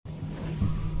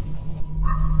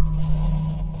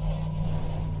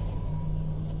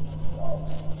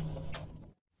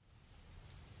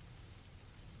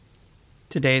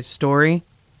Today's story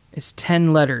is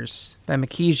 10 Letters by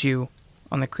Makiju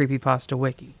on the Creepypasta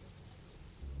Wiki.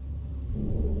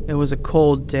 It was a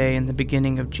cold day in the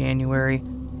beginning of January,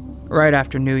 right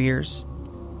after New Year's.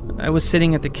 I was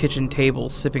sitting at the kitchen table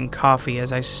sipping coffee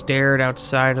as I stared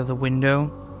outside of the window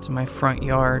to my front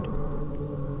yard.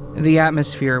 The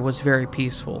atmosphere was very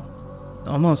peaceful,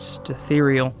 almost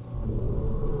ethereal.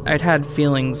 I'd had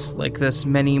feelings like this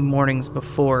many mornings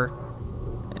before.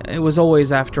 It was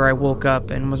always after I woke up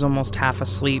and was almost half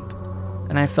asleep,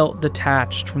 and I felt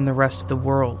detached from the rest of the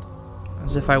world,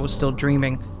 as if I was still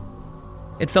dreaming.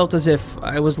 It felt as if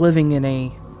I was living in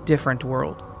a different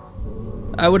world.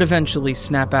 I would eventually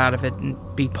snap out of it and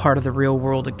be part of the real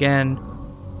world again.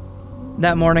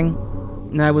 That morning,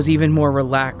 I was even more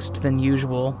relaxed than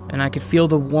usual, and I could feel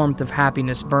the warmth of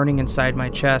happiness burning inside my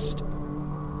chest.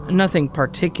 Nothing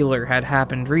particular had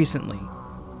happened recently,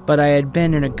 but I had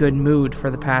been in a good mood for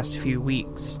the past few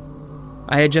weeks.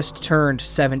 I had just turned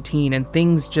 17, and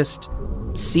things just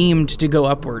seemed to go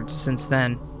upwards since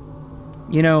then.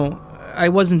 You know, I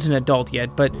wasn't an adult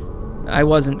yet, but I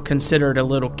wasn't considered a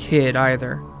little kid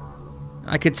either.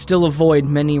 I could still avoid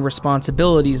many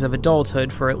responsibilities of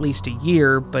adulthood for at least a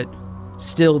year, but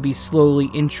still be slowly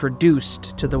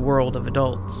introduced to the world of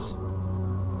adults.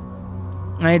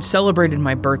 I had celebrated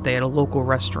my birthday at a local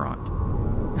restaurant.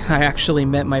 I actually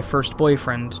met my first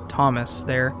boyfriend, Thomas,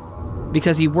 there,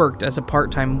 because he worked as a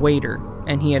part-time waiter,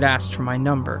 and he had asked for my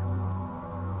number.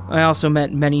 I also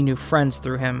met many new friends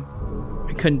through him.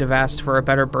 I couldn't have asked for a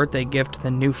better birthday gift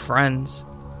than new friends.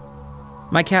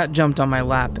 My cat jumped on my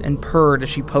lap and purred as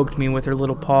she poked me with her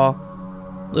little paw.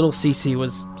 Little Cece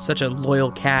was such a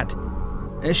loyal cat.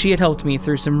 She had helped me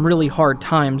through some really hard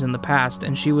times in the past,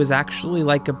 and she was actually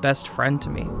like a best friend to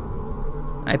me.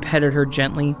 I petted her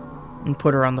gently and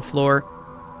put her on the floor.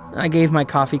 I gave my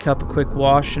coffee cup a quick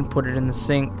wash and put it in the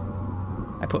sink.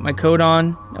 I put my coat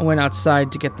on and went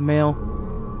outside to get the mail.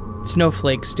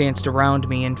 Snowflakes danced around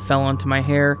me and fell onto my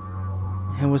hair.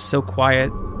 It was so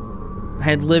quiet. I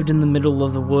had lived in the middle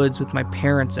of the woods with my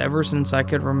parents ever since I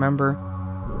could remember.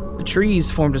 The trees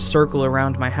formed a circle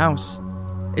around my house.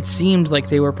 It seemed like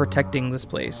they were protecting this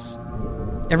place.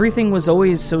 Everything was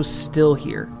always so still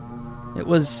here. It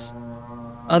was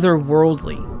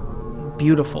otherworldly,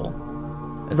 beautiful.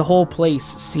 The whole place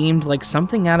seemed like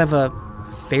something out of a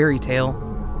fairy tale.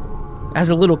 As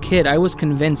a little kid, I was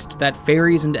convinced that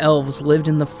fairies and elves lived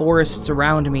in the forests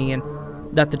around me and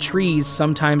that the trees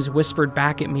sometimes whispered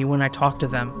back at me when I talked to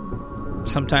them.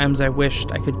 Sometimes I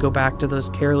wished I could go back to those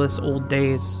careless old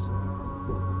days.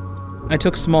 I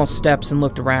took small steps and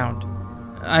looked around.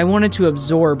 I wanted to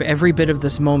absorb every bit of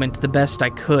this moment the best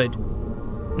I could.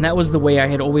 And that was the way I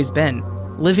had always been,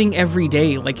 living every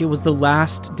day like it was the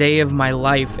last day of my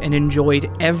life and enjoyed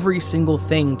every single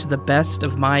thing to the best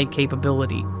of my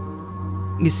capability.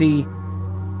 You see,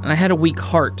 I had a weak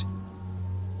heart.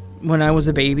 When I was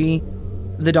a baby,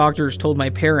 the doctors told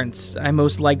my parents I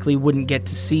most likely wouldn't get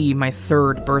to see my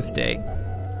 3rd birthday.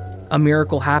 A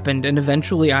miracle happened, and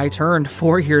eventually I turned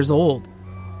 4 years old.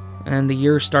 And the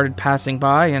years started passing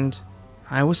by, and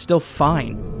I was still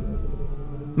fine.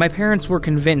 My parents were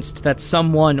convinced that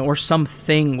someone or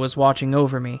something was watching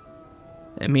over me.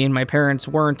 Me and my parents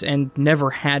weren't and never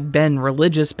had been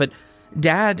religious, but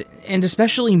Dad, and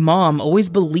especially Mom, always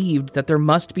believed that there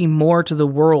must be more to the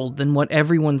world than what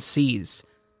everyone sees.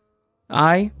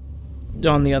 I,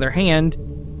 on the other hand,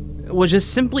 was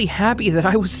just simply happy that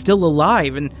I was still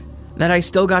alive and that I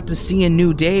still got to see a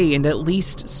new day and at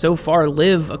least so far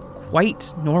live a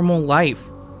quite normal life.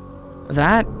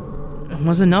 That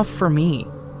was enough for me.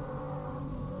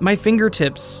 My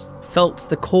fingertips felt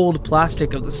the cold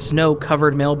plastic of the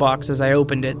snow-covered mailbox as I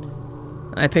opened it.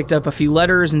 I picked up a few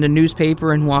letters and a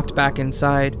newspaper and walked back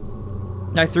inside.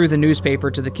 I threw the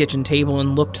newspaper to the kitchen table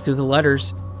and looked through the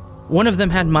letters. One of them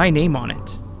had my name on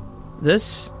it.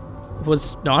 This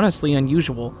was honestly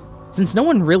unusual, since no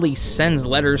one really sends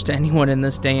letters to anyone in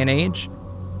this day and age.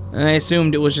 I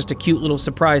assumed it was just a cute little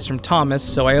surprise from Thomas,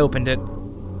 so I opened it.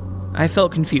 I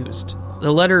felt confused.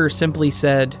 The letter simply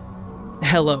said,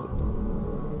 "Hello."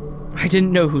 I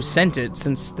didn't know who sent it,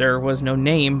 since there was no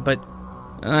name, but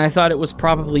I thought it was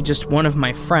probably just one of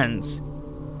my friends.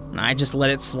 I just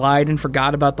let it slide and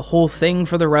forgot about the whole thing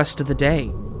for the rest of the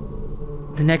day.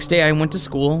 The next day I went to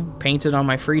school, painted on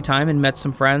my free time, and met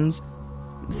some friends.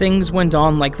 Things went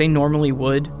on like they normally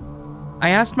would. I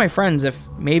asked my friends if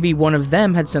maybe one of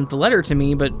them had sent the letter to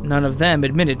me, but none of them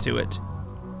admitted to it.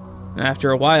 After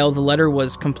a while, the letter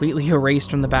was completely erased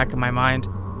from the back of my mind.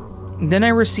 Then I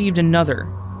received another,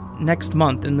 next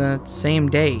month in the same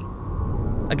day.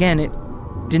 Again, it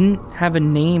didn't have a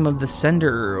name of the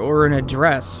sender or an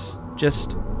address,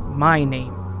 just my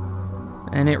name.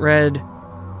 And it read,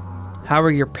 "How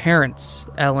are your parents,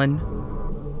 Ellen?"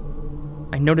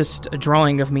 I noticed a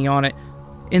drawing of me on it.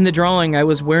 In the drawing, I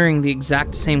was wearing the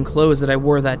exact same clothes that I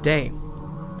wore that day.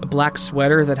 A black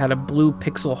sweater that had a blue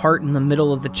pixel heart in the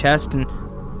middle of the chest and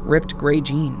ripped gray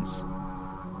jeans.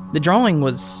 The drawing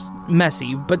was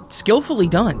messy, but skillfully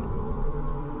done.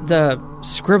 The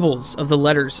scribbles of the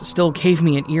letters still gave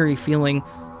me an eerie feeling.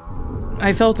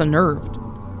 I felt unnerved.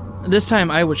 This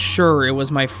time I was sure it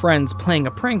was my friends playing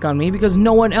a prank on me because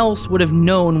no one else would have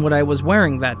known what I was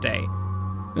wearing that day.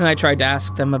 And I tried to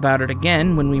ask them about it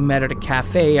again when we met at a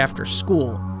cafe after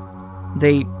school.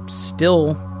 They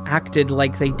still acted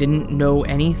like they didn't know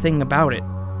anything about it.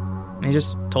 They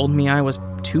just told me I was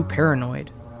too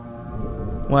paranoid.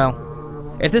 "Well,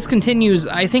 if this continues,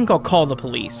 I think I'll call the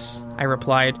police," I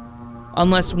replied.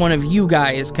 "Unless one of you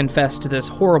guys confess to this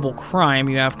horrible crime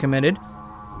you have committed,"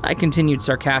 I continued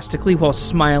sarcastically while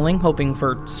smiling, hoping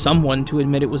for someone to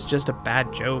admit it was just a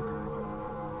bad joke.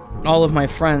 All of my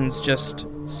friends just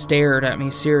stared at me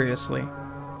seriously.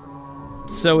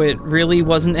 "So it really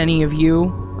wasn't any of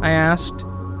you?" I asked.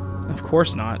 "Of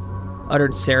course not,"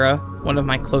 uttered Sarah, one of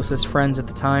my closest friends at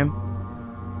the time.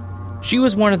 She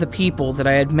was one of the people that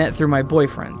I had met through my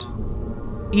boyfriend.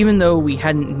 Even though we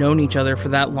hadn't known each other for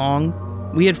that long,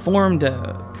 we had formed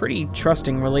a pretty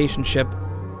trusting relationship.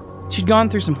 She'd gone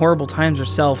through some horrible times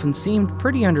herself and seemed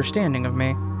pretty understanding of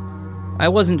me. I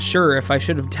wasn't sure if I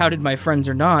should have doubted my friends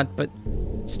or not, but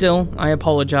still, I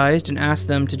apologized and asked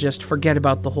them to just forget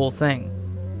about the whole thing.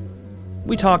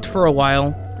 We talked for a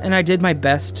while, and I did my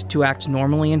best to act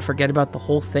normally and forget about the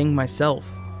whole thing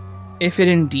myself. If it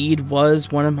indeed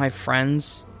was one of my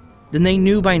friends, then they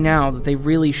knew by now that they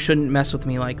really shouldn't mess with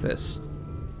me like this.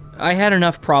 I had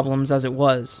enough problems as it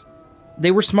was. They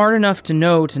were smart enough to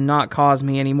know to not cause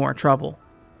me any more trouble.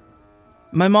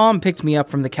 My mom picked me up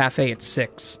from the cafe at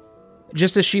 6.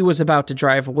 Just as she was about to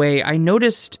drive away, I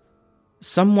noticed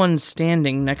someone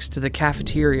standing next to the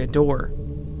cafeteria door,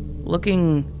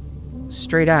 looking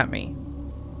straight at me.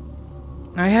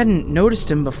 I hadn't noticed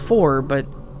him before, but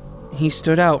he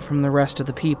stood out from the rest of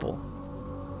the people.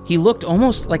 He looked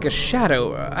almost like a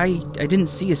shadow. I didn't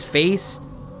see his face.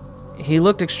 He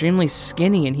looked extremely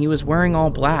skinny and he was wearing all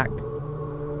black.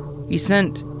 He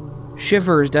sent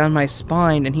shivers down my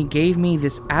spine and he gave me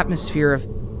this atmosphere of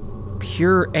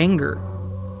pure anger.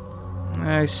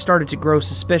 I started to grow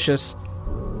suspicious.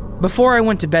 Before I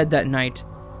went to bed that night,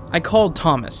 I called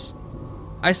Thomas.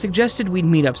 I suggested we'd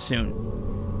meet up soon.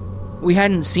 We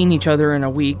hadn't seen each other in a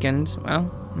week and,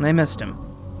 well, I missed him.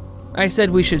 I said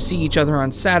we should see each other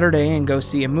on Saturday and go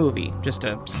see a movie, just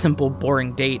a simple,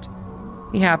 boring date.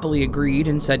 He happily agreed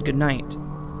and said goodnight.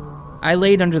 I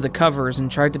laid under the covers and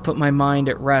tried to put my mind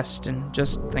at rest and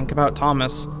just think about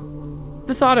Thomas.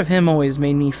 The thought of him always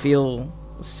made me feel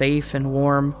safe and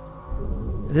warm.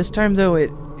 This time, though,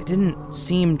 it didn't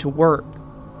seem to work.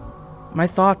 My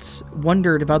thoughts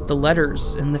wandered about the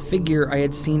letters and the figure I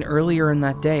had seen earlier in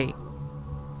that day.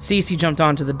 Cece jumped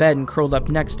onto the bed and curled up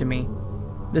next to me.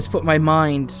 This put my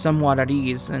mind somewhat at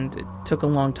ease, and it took a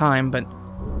long time, but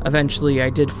eventually I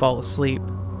did fall asleep.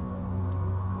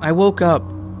 I woke up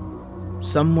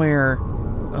somewhere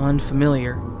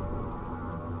unfamiliar.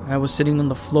 I was sitting on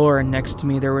the floor, and next to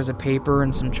me there was a paper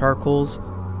and some charcoals.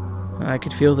 I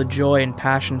could feel the joy and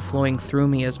passion flowing through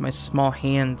me as my small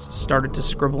hands started to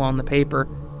scribble on the paper.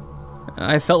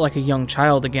 I felt like a young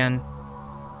child again.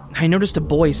 I noticed a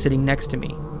boy sitting next to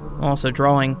me, also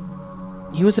drawing.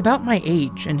 He was about my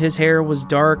age, and his hair was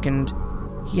dark, and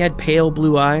he had pale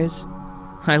blue eyes.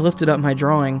 I lifted up my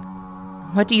drawing.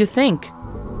 "What do you think?"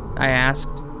 I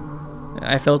asked.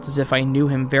 I felt as if I knew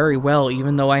him very well,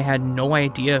 even though I had no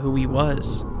idea who he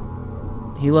was.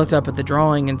 He looked up at the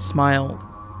drawing and smiled.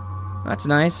 "That's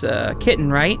nice, a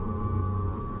kitten, right?"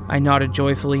 I nodded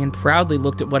joyfully and proudly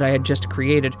looked at what I had just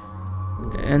created,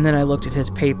 and then I looked at his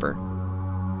paper.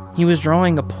 He was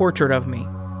drawing a portrait of me.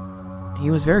 He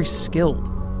was very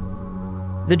skilled.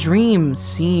 The dream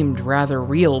seemed rather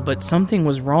real, but something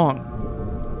was wrong.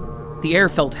 The air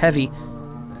felt heavy.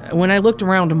 When I looked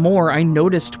around more, I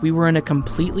noticed we were in a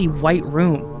completely white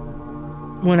room.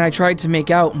 When I tried to make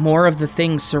out more of the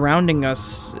things surrounding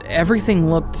us,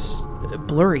 everything looked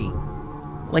blurry,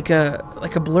 like a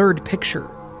blurred picture.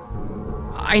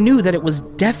 I knew that it was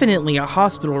definitely a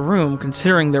hospital room,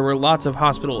 considering there were lots of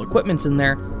hospital equipments in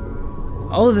there.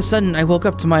 All of a sudden, I woke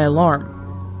up to my alarm.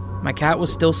 My cat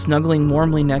was still snuggling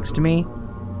warmly next to me.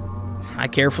 I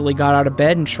carefully got out of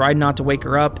bed and tried not to wake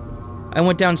her up. I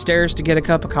went downstairs to get a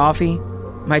cup of coffee.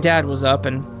 My dad was up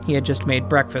and he had just made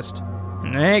breakfast.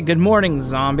 "Hey, good morning,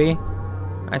 zombie."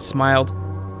 I smiled.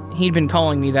 He'd been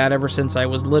calling me that ever since I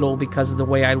was little because of the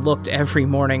way I looked every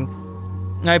morning.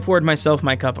 I poured myself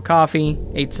my cup of coffee,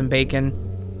 ate some bacon.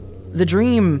 The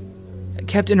dream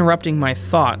kept interrupting my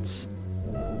thoughts.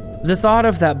 The thought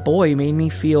of that boy made me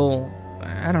feel,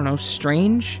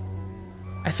 strange.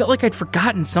 I felt like I'd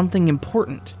forgotten something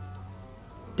important.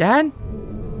 Dad,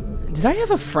 did I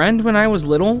have a friend when I was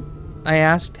little? I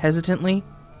asked hesitantly.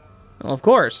 Well, of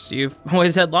course, you've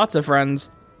always had lots of friends.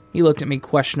 He looked at me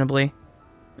questionably.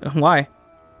 Why?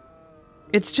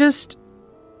 It's just,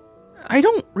 I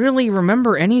don't really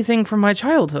remember anything from my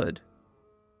childhood.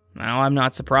 Well, I'm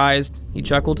not surprised, he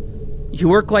chuckled. You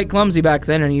were quite clumsy back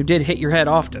then, and you did hit your head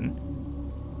often.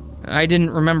 I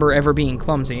didn't remember ever being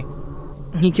clumsy.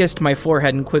 He kissed my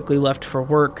forehead and quickly left for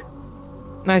work.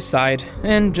 I sighed,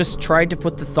 and just tried to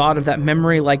put the thought of that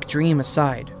memory-like dream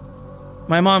aside.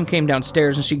 My mom came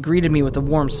downstairs, and she greeted me with a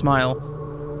warm smile.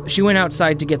 She went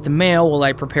outside to get the mail while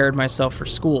I prepared myself for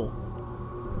school.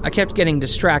 I kept getting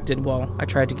distracted while I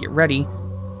tried to get ready.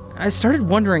 I started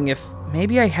wondering if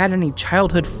maybe I had any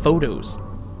childhood photos.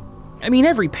 I mean,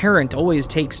 every parent always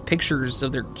takes pictures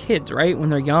of their kids, right, when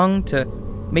they're young to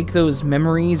make those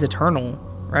memories eternal,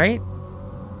 right?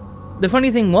 The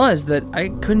funny thing was that I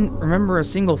couldn't remember a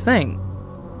single thing.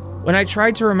 When I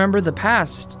tried to remember the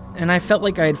past, and I felt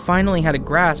like I had finally had a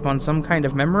grasp on some kind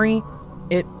of memory,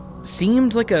 it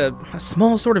seemed like a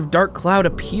small sort of dark cloud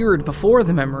appeared before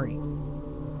the memory.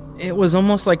 It was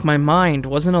almost like my mind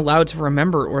wasn't allowed to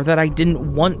remember, or that I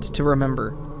didn't want to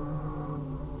remember.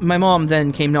 My mom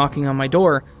then came knocking on my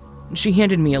door. She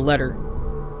handed me a letter.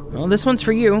 Well, this one's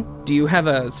for you. Do you have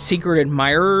a secret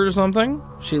admirer or something?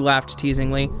 She laughed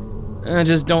teasingly.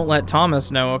 Just don't let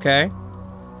Thomas know, okay?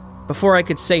 Before I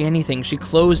could say anything, she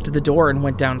closed the door and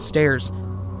went downstairs.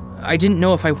 I didn't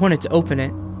know if I wanted to open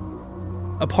it.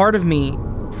 A part of me,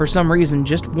 for some reason,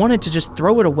 just wanted to just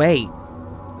throw it away.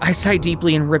 I sighed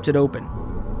deeply and ripped it open.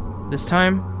 This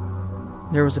time,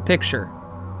 there was a picture.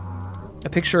 A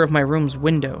picture of my room's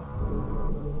window.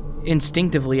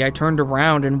 Instinctively, I turned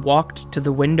around and walked to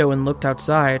the window and looked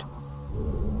outside.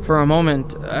 For a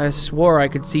moment, I swore I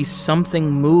could see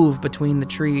something move between the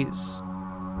trees.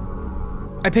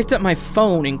 I picked up my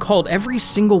phone and called every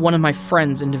single one of my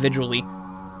friends individually.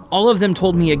 All of them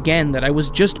told me again that I was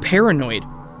just paranoid.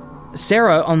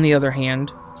 Sarah, on the other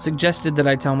hand, suggested that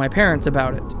I tell my parents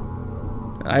about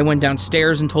it. I went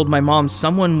downstairs and told my mom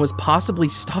someone was possibly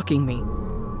stalking me.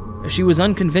 She was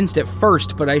unconvinced at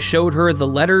first, but I showed her the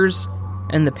letters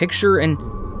and the picture, and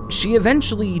she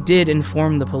eventually did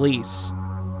inform the police.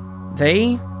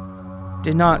 They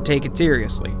did not take it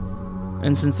seriously,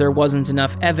 and since there wasn't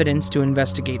enough evidence to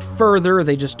investigate further,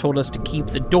 they just told us to keep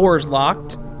the doors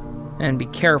locked and be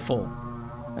careful,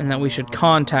 and that we should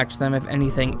contact them if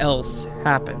anything else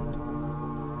happened.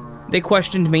 They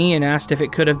questioned me and asked if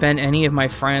it could have been any of my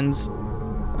friends.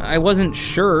 I wasn't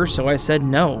sure, so I said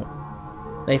no.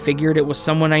 They figured it was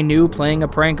someone I knew playing a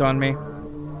prank on me.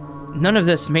 None of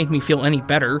this made me feel any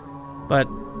better, but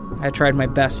I tried my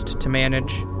best to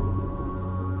manage.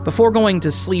 Before going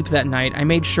to sleep that night, I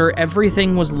made sure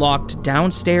everything was locked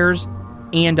downstairs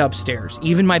and upstairs,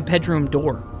 even my bedroom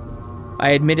door. I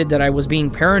admitted that I was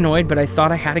being paranoid, but I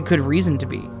thought I had a good reason to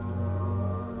be.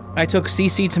 I took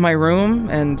Cece to my room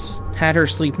and had her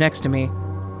sleep next to me.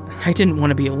 I didn't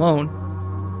want to be alone.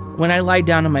 When I lied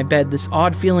down on my bed, this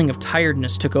odd feeling of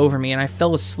tiredness took over me, and I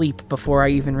fell asleep before I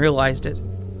even realized it.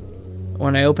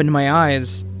 When I opened my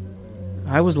eyes,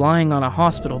 I was lying on a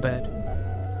hospital bed.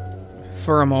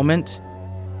 For a moment,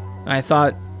 I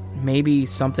thought maybe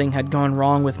something had gone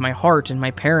wrong with my heart and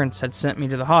my parents had sent me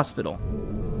to the hospital.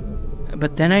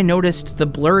 But then I noticed the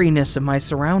blurriness of my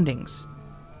surroundings.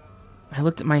 I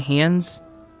looked at my hands.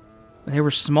 They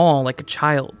were small, like a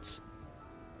child's.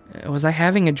 Was I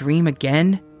having a dream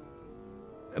again?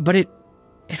 But it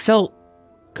felt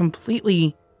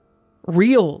completely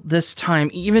real this time,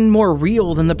 even more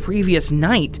real than the previous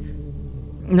night.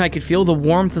 I could feel the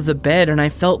warmth of the bed, and I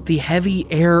felt the heavy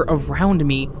air around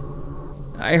me.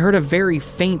 I heard a very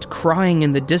faint crying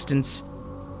in the distance.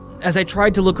 As I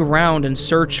tried to look around and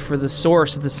search for the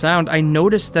source of the sound, I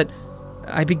noticed that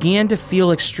I began to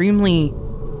feel extremely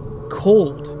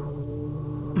cold.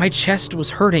 My chest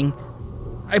was hurting.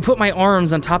 I put my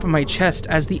arms on top of my chest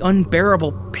as the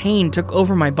unbearable pain took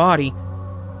over my body.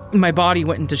 My body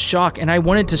went into shock, and I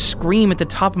wanted to scream at the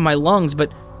top of my lungs,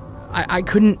 but I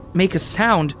couldn't make a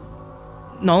sound.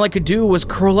 And all I could do was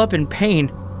curl up in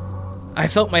pain. I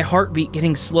felt my heartbeat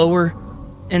getting slower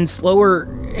and slower,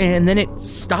 and then it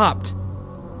stopped.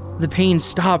 The pain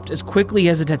stopped as quickly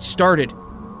as it had started.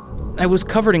 I was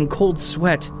covered in cold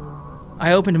sweat.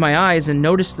 I opened my eyes and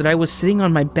noticed that I was sitting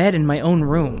on my bed in my own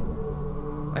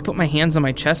room. I put my hands on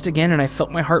my chest again and I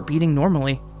felt my heart beating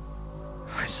normally.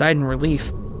 I sighed in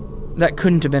relief. That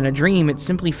couldn't have been a dream, it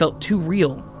simply felt too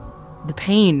real. The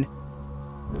pain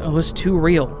was too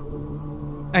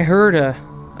real. I heard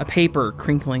a paper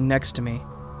crinkling next to me.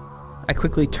 I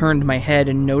quickly turned my head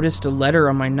and noticed a letter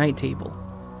on my night table.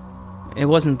 It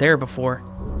wasn't there before.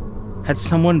 Had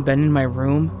someone been in my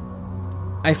room?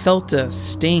 I felt a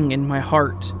sting in my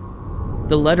heart.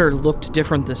 The letter looked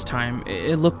different this time.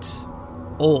 It looked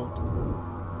old.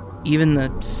 Even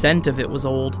the scent of it was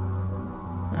old.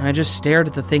 I just stared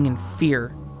at the thing in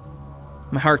fear.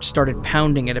 My heart started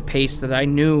pounding at a pace that I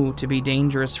knew to be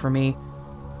dangerous for me.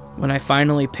 When I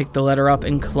finally picked the letter up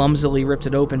and clumsily ripped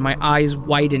it open, my eyes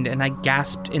widened and I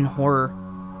gasped in horror.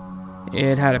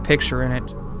 It had a picture in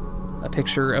it. A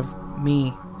picture of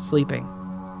me sleeping.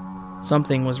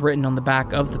 Something was written on the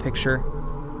back of the picture.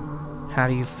 How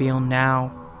do you feel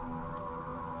now?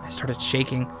 I started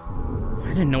shaking. I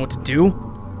didn't know what to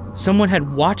do. Someone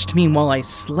had watched me while I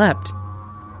slept.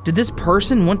 Did this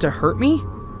person want to hurt me?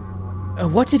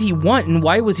 What did he want and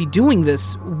why was he doing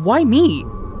this? Why me?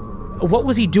 What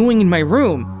was he doing in my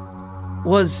room?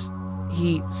 Was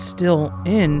he still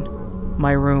in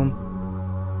my room?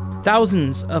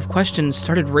 Thousands of questions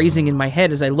started raising in my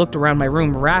head as I looked around my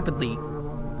room rapidly,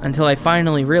 until I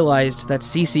finally realized that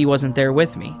Cece wasn't there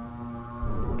with me.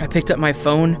 I picked up my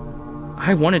phone.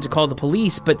 I wanted to call the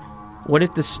police, but what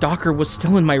if the stalker was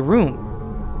still in my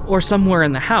room? Or somewhere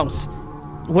in the house?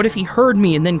 What if he heard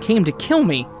me and then came to kill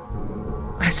me?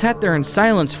 I sat there in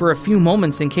silence for a few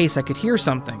moments in case I could hear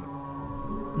something.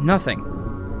 Nothing.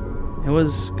 It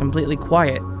was completely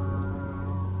quiet.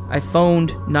 I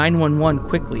phoned 911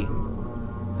 quickly.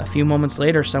 A few moments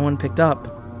later, someone picked up.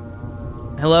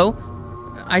 Hello?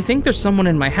 I think there's someone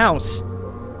in my house.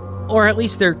 Or at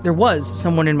least there was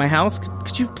someone in my house.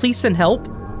 Could you please send help?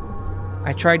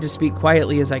 I tried to speak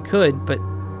quietly as I could, but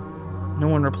no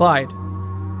one replied.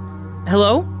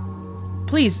 Hello?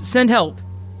 Please, send help.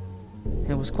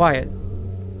 It was quiet.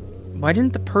 Why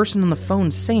didn't the person on the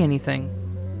phone say anything?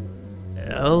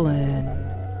 Ellen.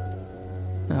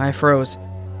 I froze.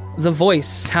 The voice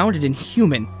sounded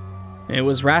inhuman. It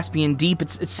was raspy and deep. It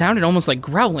sounded almost like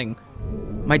growling.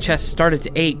 My chest started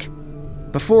to ache.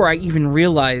 Before I even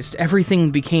realized,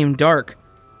 everything became dark.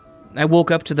 I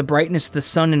woke up to the brightness of the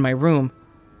sun in my room.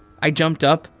 I jumped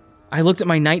up. I looked at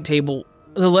my night table.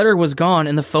 The letter was gone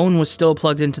and the phone was still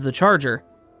plugged into the charger.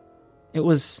 It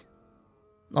was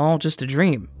all just a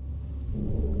dream.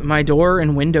 My door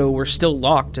and window were still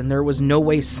locked and there was no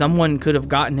way someone could have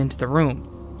gotten into the room.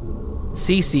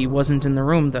 Cece wasn't in the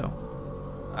room though.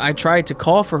 I tried to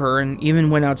call for her and even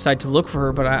went outside to look for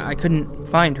her, but I couldn't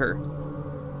find her.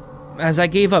 As I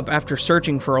gave up after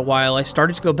searching for a while, I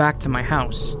started to go back to my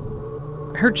house.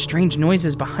 I heard strange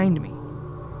noises behind me.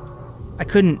 I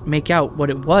couldn't make out what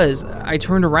it was. I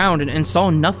turned around and saw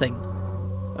nothing.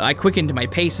 I quickened my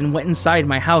pace and went inside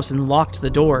my house and locked the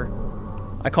door.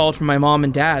 I called for my mom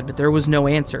and dad, but there was no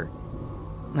answer.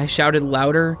 I shouted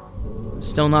louder,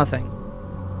 still nothing.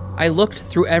 I looked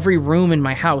through every room in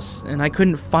my house, and I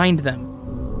couldn't find them.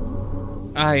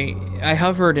 I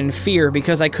hovered in fear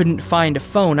because I couldn't find a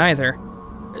phone either.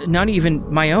 Not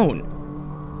even my own.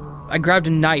 I grabbed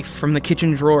a knife from the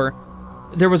kitchen drawer.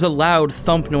 There was a loud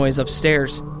thump noise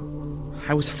upstairs.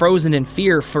 I was frozen in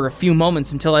fear for a few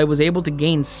moments until I was able to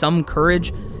gain some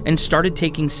courage and started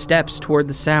taking steps toward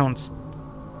the sounds.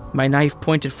 My knife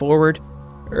pointed forward,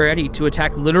 ready to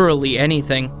attack literally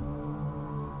anything.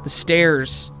 The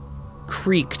stairs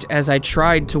creaked as I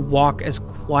tried to walk as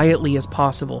quietly as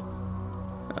possible.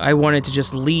 I wanted to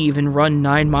just leave and run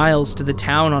 9 miles to the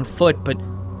town on foot, but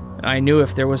I knew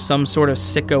if there was some sort of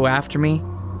sicko after me,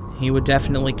 he would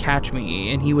definitely catch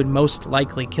me, and he would most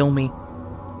likely kill me.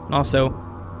 Also,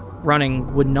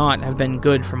 running would not have been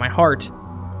good for my heart.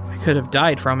 I could have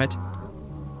died from it.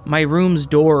 My room's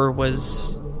door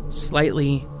was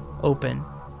slightly open.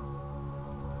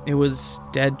 It was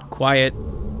dead quiet.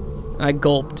 I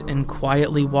gulped and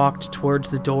quietly walked towards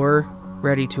the door,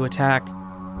 ready to attack.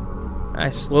 I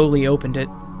slowly opened it.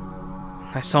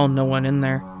 I saw no one in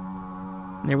there.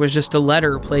 There was just a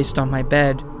letter placed on my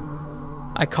bed.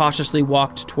 I cautiously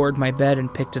walked toward my bed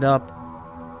and picked it up.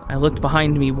 I looked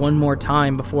behind me one more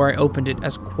time before I opened it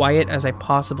as quiet as I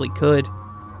possibly could.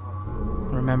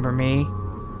 Remember me?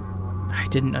 I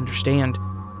didn't understand.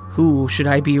 Who should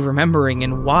I be remembering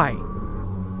and why?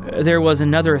 There was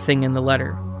another thing in the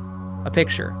letter. A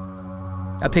picture.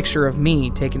 A picture of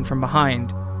me taken from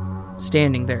behind,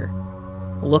 standing there,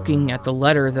 looking at the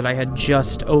letter that I had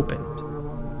just opened.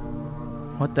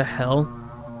 What the hell?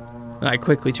 I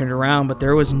quickly turned around, but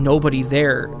there was nobody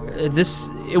there.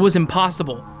 It was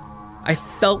impossible. I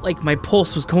felt like my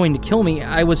pulse was going to kill me.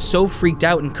 I was so freaked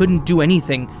out and couldn't do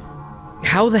anything.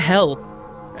 How the hell?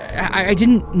 I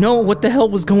didn't know what the hell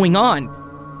was going on.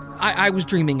 I was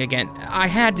dreaming again. I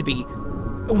had to be.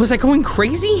 Was I going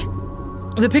crazy?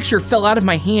 The picture fell out of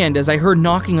my hand as I heard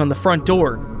knocking on the front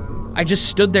door. I just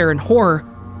stood there in horror.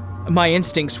 My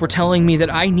instincts were telling me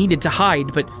that I needed to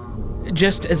hide, but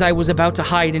just as I was about to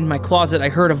hide in my closet, I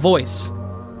heard a voice.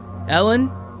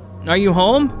 "Ellen, are you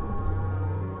home?"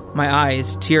 My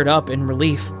eyes teared up in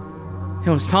relief. It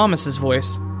was Thomas's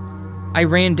voice. I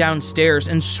ran downstairs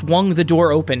and swung the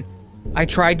door open. I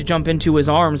tried to jump into his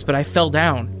arms, but I fell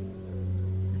down.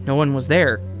 No one was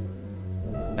there.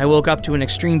 I woke up to an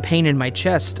extreme pain in my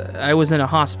chest. I was in a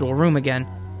hospital room again.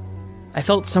 I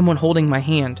felt someone holding my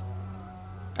hand.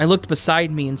 I looked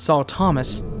beside me and saw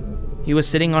Thomas. He was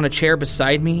sitting on a chair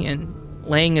beside me and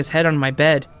laying his head on my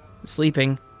bed,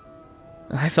 sleeping.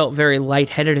 I felt very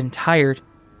lightheaded and tired.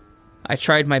 I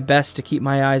tried my best to keep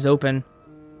my eyes open.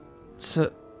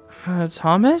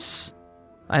 Thomas?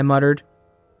 I muttered.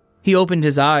 He opened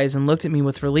his eyes and looked at me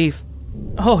with relief.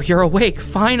 "Oh, you're awake,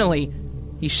 finally!"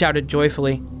 he shouted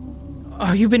joyfully.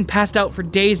 "Oh, you've been passed out for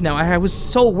days now. I was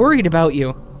so worried about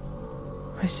you."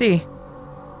 "I see."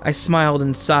 I smiled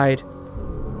and sighed.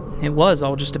 It was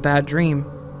all just a bad dream.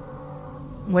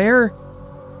 Where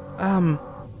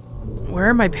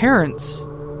are my parents?"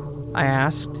 I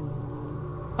asked.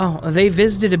 "Oh, they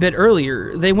visited a bit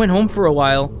earlier. They went home for a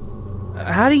while.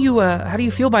 How do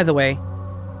you feel, by the way?"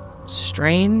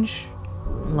 "Strange,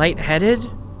 lightheaded,"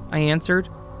 I answered.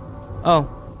 "Oh,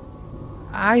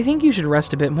 I think you should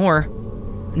rest a bit more.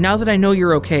 Now that I know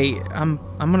you're okay, I'm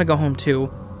gonna go home too.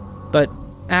 But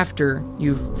after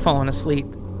you've fallen asleep,"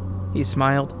 he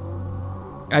smiled.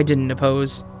 I didn't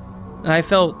oppose. I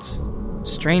felt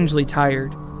strangely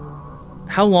tired.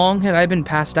 How long had I been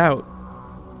passed out?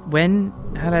 When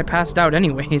had I passed out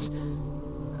anyways?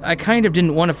 I kind of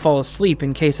didn't want to fall asleep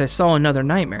in case I saw another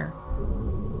nightmare.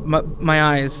 My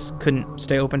eyes couldn't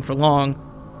stay open for long,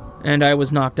 and I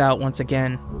was knocked out once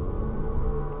again.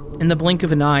 In the blink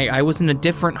of an eye, I was in a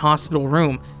different hospital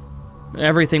room.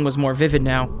 Everything was more vivid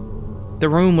now. The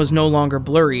room was no longer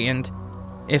blurry, and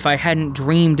if I hadn't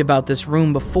dreamed about this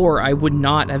room before, I would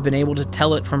not have been able to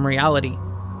tell it from reality.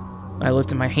 I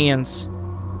looked at my hands.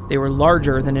 They were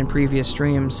larger than in previous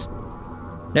dreams.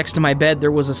 Next to my bed,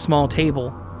 there was a small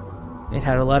table. It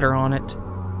had a letter on it.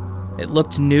 It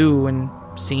looked new and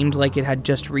seemed like it had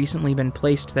just recently been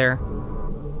placed there.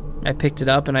 I picked it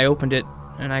up and I opened it,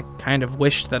 and I kind of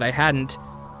wished that I hadn't.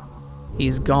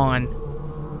 He's gone.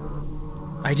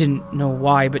 I didn't know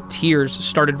why, but tears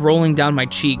started rolling down my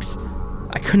cheeks.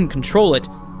 I couldn't control it.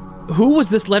 Who was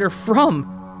this letter from?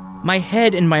 My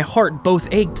head and my heart both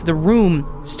ached. The room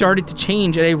started to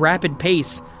change at a rapid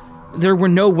pace. There were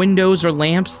no windows or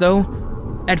lamps, though.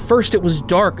 At first it was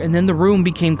dark, and then the room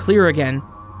became clear again.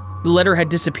 The letter had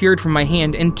disappeared from my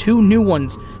hand, and 2 new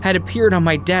ones had appeared on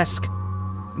my desk.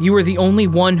 "You were the only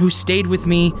one who stayed with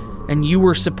me, and you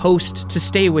were supposed to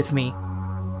stay with me."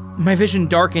 My vision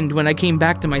darkened when I came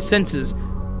back to my senses.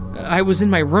 I was in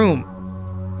my room.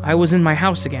 I was in my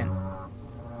house again.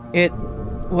 It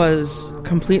was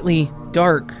completely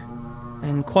dark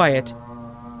and quiet.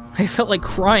 I felt like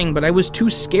crying, but I was too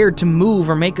scared to move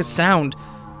or make a sound.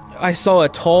 I saw a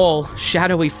tall,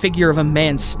 shadowy figure of a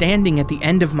man standing at the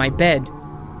end of my bed.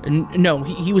 No,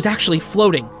 he was actually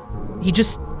floating. He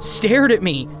just stared at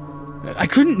me. I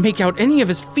couldn't make out any of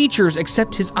his features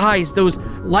except his eyes, those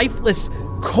lifeless,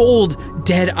 cold,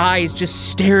 dead eyes just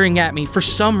staring at me for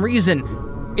some reason.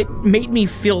 It made me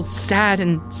feel sad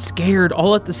and scared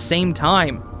all at the same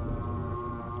time.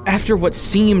 After what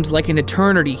seemed like an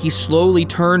eternity, he slowly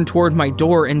turned toward my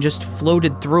door and just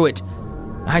floated through it.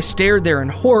 I stared there in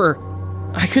horror.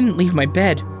 I couldn't leave my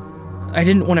bed. I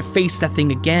didn't want to face that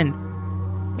thing again.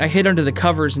 I hid under the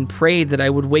covers and prayed that I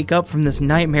would wake up from this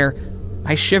nightmare.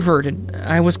 I shivered and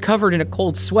I was covered in a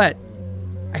cold sweat.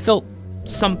 I felt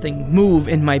something move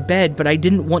in my bed, but I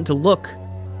didn't want to look.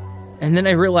 And then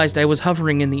I realized I was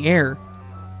hovering in the air.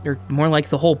 Or more like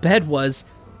the whole bed was.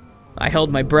 I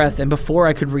held my breath, and before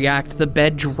I could react, the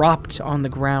bed dropped on the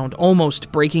ground,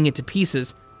 almost breaking it to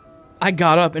pieces. I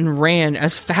got up and ran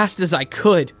as fast as I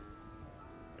could.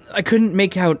 I couldn't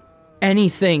make out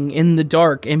anything in the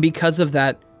dark, and because of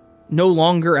that, no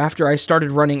longer after I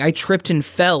started running, I tripped and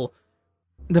fell.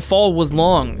 The fall was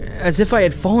long, as if I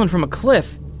had fallen from a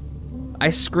cliff.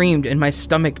 I screamed and my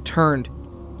stomach turned.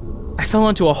 I fell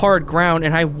onto a hard ground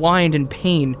and I whined in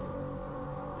pain.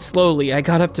 Slowly, I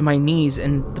got up to my knees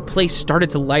and the place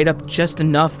started to light up just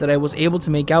enough that I was able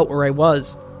to make out where I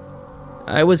was.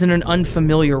 I was in an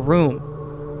unfamiliar room.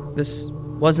 This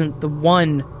wasn't the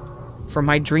one from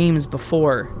my dreams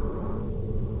before.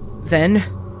 Then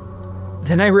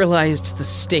I realized the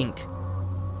stink.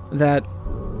 That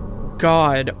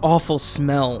god-awful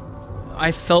smell.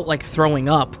 I felt like throwing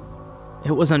up.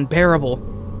 It was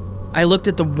unbearable. I looked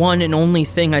at the one and only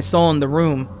thing I saw in the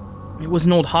room. It was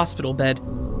an old hospital bed.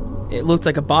 It looked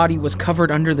like a body was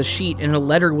covered under the sheet and a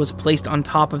letter was placed on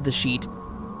top of the sheet.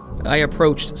 I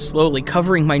approached slowly,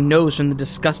 covering my nose from the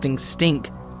disgusting stink.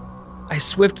 I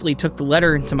swiftly took the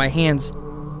letter into my hands.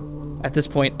 At this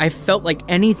point, I felt like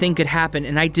anything could happen,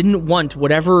 and I didn't want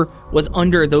whatever was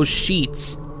under those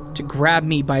sheets to grab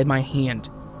me by my hand.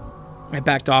 I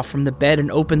backed off from the bed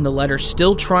and opened the letter,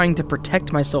 still trying to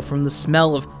protect myself from the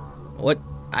smell of what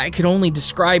I could only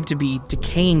describe to be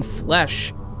decaying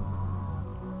flesh.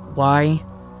 Why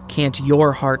can't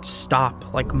your heart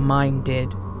stop like mine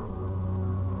did?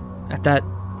 At that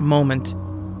moment,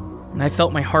 I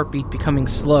felt my heartbeat becoming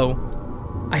slow.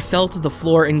 I fell to the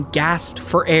floor and gasped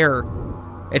for air.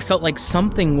 It felt like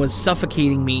something was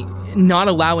suffocating me, not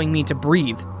allowing me to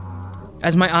breathe.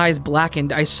 As my eyes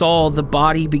blackened, I saw the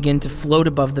body begin to float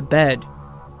above the bed.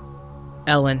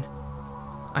 Ellen.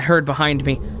 I heard behind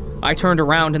me. I turned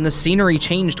around and the scenery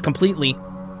changed completely.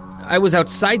 I was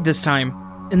outside this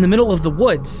time, in the middle of the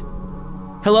woods.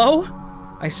 Hello?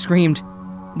 I screamed.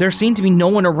 There seemed to be no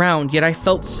one around, yet I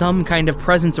felt some kind of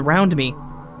presence around me.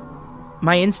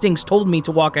 My instincts told me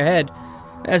to walk ahead,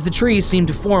 as the trees seemed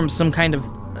to form some kind of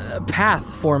path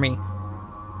for me.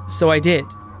 So I did.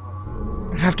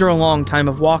 After a long time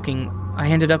of walking, I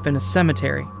ended up in a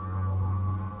cemetery.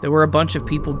 There were a bunch of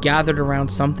people gathered around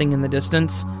something in the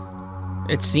distance.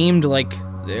 It seemed like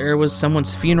there was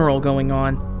someone's funeral going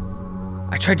on.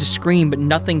 I tried to scream, but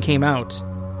nothing came out.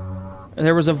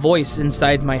 There was a voice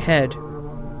inside my head.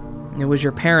 It was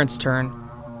your parents' turn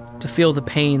to feel the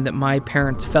pain that my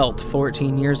parents felt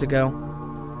 14 years ago.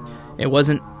 It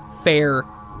wasn't fair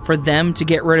for them to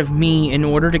get rid of me in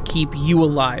order to keep you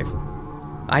alive.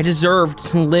 I deserved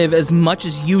to live as much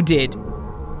as you did.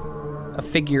 A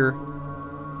figure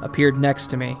appeared next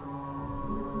to me.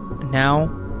 Now,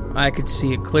 I could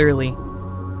see it clearly.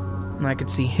 And I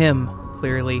could see him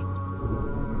clearly.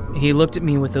 He looked at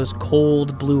me with those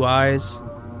cold blue eyes.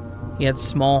 He had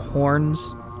small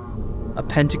horns. A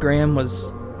pentagram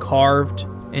was carved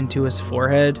into his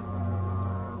forehead.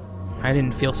 I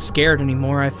didn't feel scared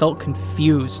anymore. I felt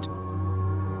confused.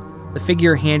 The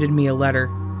figure handed me a letter.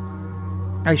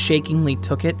 I shakingly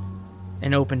took it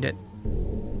and opened it.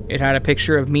 It had a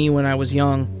picture of me when I was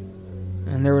young,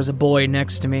 and there was a boy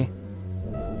next to me.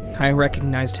 I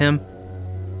recognized him.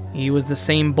 He was the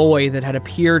same boy that had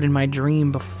appeared in my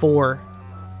dream before.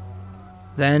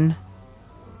 Then,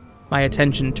 my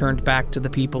attention turned back to the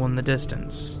people in the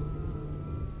distance.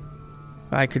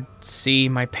 I could see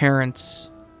my parents,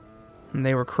 and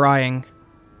they were crying.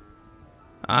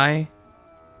 I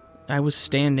was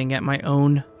standing at my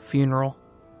own funeral.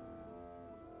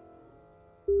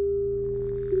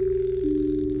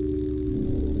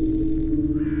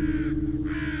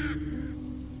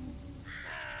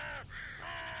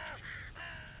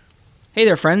 Hey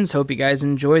there, friends. Hope you guys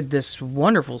enjoyed this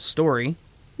wonderful story.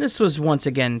 This was once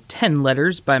again 10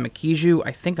 Letters by Makiju.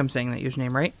 I think I'm saying that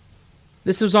username right.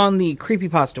 This was on the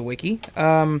Creepypasta Wiki.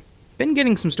 Been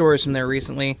getting some stories from there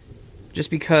recently,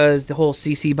 just because the whole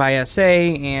CC by SA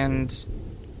and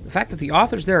the fact that the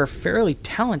authors there are fairly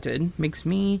talented makes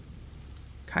me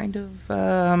kind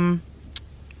of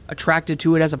attracted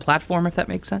to it as a platform, if that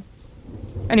makes sense.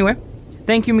 Anyway,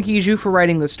 thank you, Makiju, for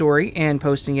writing the story and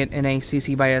posting it in a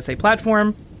CC by SA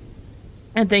platform.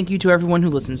 And thank you to everyone who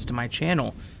listens to my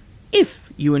channel. If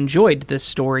you enjoyed this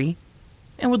story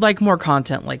and would like more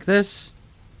content like this,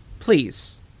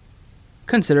 please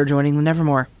consider joining the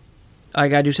Nevermore. All you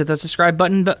gotta do is hit that subscribe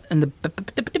button and the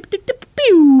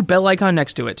bell icon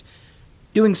next to it.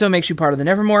 Doing so makes you part of the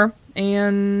Nevermore,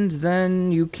 and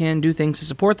then you can do things to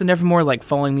support the Nevermore, like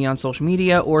following me on social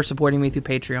media or supporting me through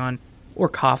Patreon or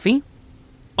Ko-fi.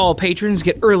 All patrons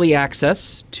get early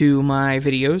access to my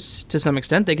videos, to some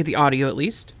extent. They get the audio, at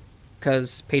least,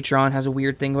 because Patreon has a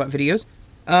weird thing about videos.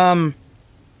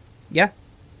 Yeah.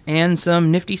 And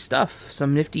some nifty stuff,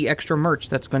 some nifty extra merch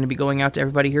that's going to be going out to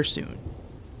everybody here soon.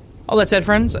 All that said,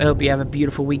 friends, I hope you have a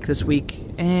beautiful week this week,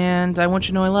 and I want you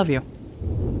to know I love you.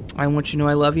 I want you to know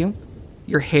I love you.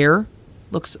 Your hair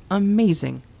looks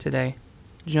amazing today.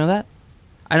 Did you know that?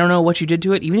 I don't know what you did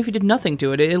to it. Even if you did nothing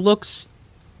to it, it looks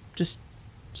just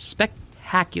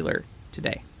spectacular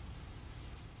today.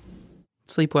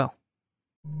 Sleep well.